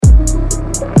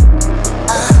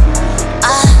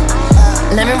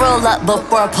Hold up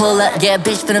before I pull up. Yeah,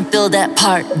 bitch finna feel that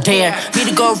part. Dare me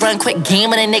to go run quick game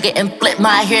on a nigga and flip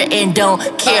my hair and don't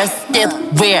care. Stiff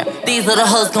where these little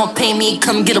hoes gon' pay me,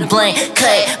 come get a blank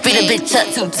cut. Beat a bitch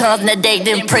up 2 times in a day,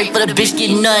 then pray for the bitch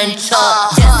get none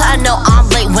chop. Yes, I know I'm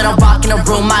late when I rock in a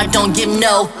room, I don't give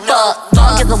no fuck.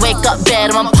 Long as I wake up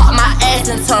bad, I'ma pop my ass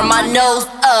and turn my nose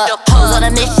up. Hoes on a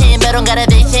mission, but don't got a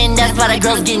vision, that's why the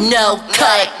girls get no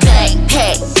cut.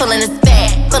 Hey, feeling this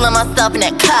fat, feeling myself in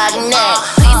that cognac.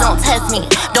 Please don't test me,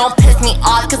 don't piss me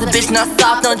off, cause the bitch not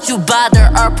soft, don't you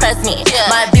bother or press me.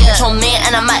 Might be with your man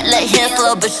and I might let him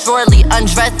slow but surely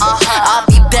undress me. I'll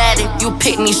be bad if you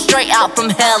pick me straight out from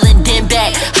hell and then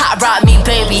back. Hot rod me,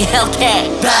 baby,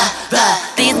 Hellkat. Blah, blah.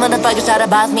 These motherfuckers try to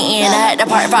boss me in. I had to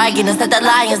part fight again instead the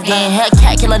Lions den.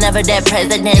 Hellkat killer, never dead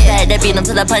president. I had to beat them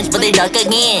to the punch, but they duck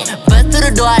again. Bust through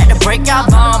the door, I had to break y'all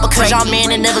bomb because y'all man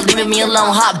and never leaving me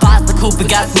alone. Hot box, the Cooper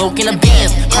got smoke in the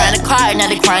bins. Crying in the car, now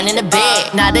they crying in the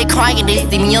bed. Now they crying, they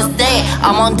see me on stage.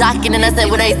 I'm on docking and I said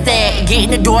what they said. Get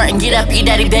in the door and get up, eat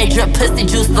daddy bed. Drip pussy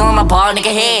juice on my ball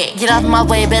nigga head. Get off my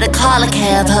way, better call a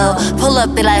cab, ho. Pull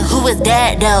up, be like, who is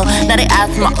that, though? Now they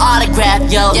ask for my autograph,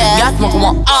 yo. Y'all smoking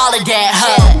want all of that,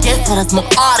 ho. Guess what, I smoke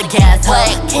all the gas, ho.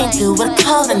 Can't do with a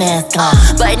COVID mask on.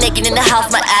 Butt naked in the house,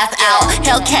 my ass out.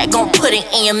 Hellkat gon' put it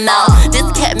in your mouth. This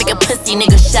cat make a pussy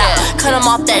nigga shout. Cut him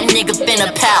off, that nigga finna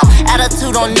pout.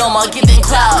 Attitude on no more, giving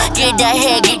clout. Get that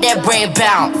head, get that brain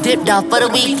bounce. Dipped off for the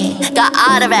weekend. Got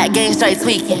all the rap game straight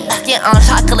tweaking. Skin on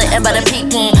chocolate and butter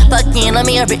pecan. Fucking, let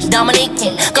me a rich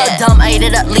Dominican. Go dumb, I ate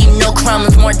it up, leave no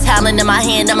crumbs. More talent in my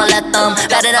hand, I'ma let them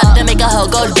bat it up to make a hoe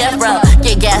go death row.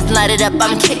 Get gas, light it up,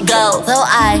 I'm kick go. So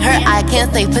I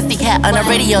can't say pussycat on the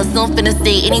radio, soon finna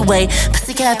say anyway.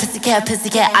 Pussycat, pussycat,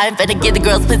 pussycat. I ain't finna get the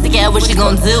girls pussycat, what she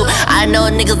gon' do? I know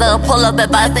niggas that'll pull up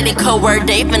if I say the code word.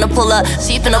 They finna pull up,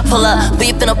 she finna pull up,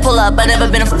 we finna pull up. I never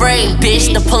been afraid,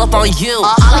 bitch, to pull up on you.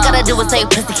 All I gotta do is say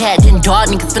pussycat, then dog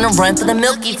niggas finna run for the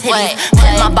milky titties.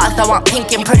 Pet my box, I want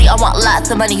pink and pretty, I want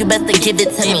lots of money, you best to give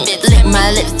it to me. Lick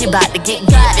my lips, you bout to get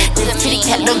got. This kitty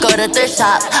cat don't go to thrift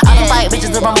shops. I don't fight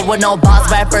bitches to rumble with no boss.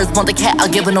 Rappers want the cat,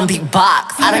 I'll give them big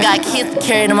box. I done got kids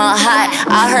carrying them out high.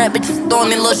 I heard bitches throwing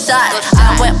me little shots.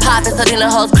 I went poppin', so these little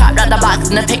hoes cropped out the box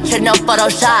in the picture, no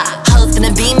Photoshop. Hoes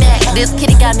finna be mad, this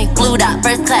kitty got me flued out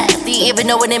first class. Do you even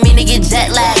know what it mean to get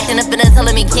jet lagged? And if finna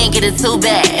telling me can't get it too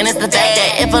bad. And it's the fact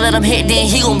that if I let him hit, then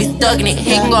he gon' be stuck in it.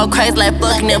 He can go crazy like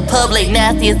fucking in public,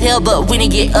 nasty as hell. But when he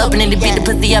get up and then beat the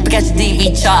pussy up and catch a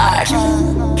DV charge.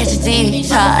 Catch a DV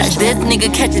charge. This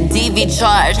nigga catch a DV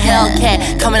charge.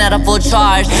 Hellkat coming out of full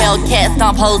charge. Hellkat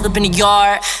stomp hoes up in the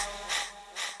yard.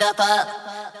 Up.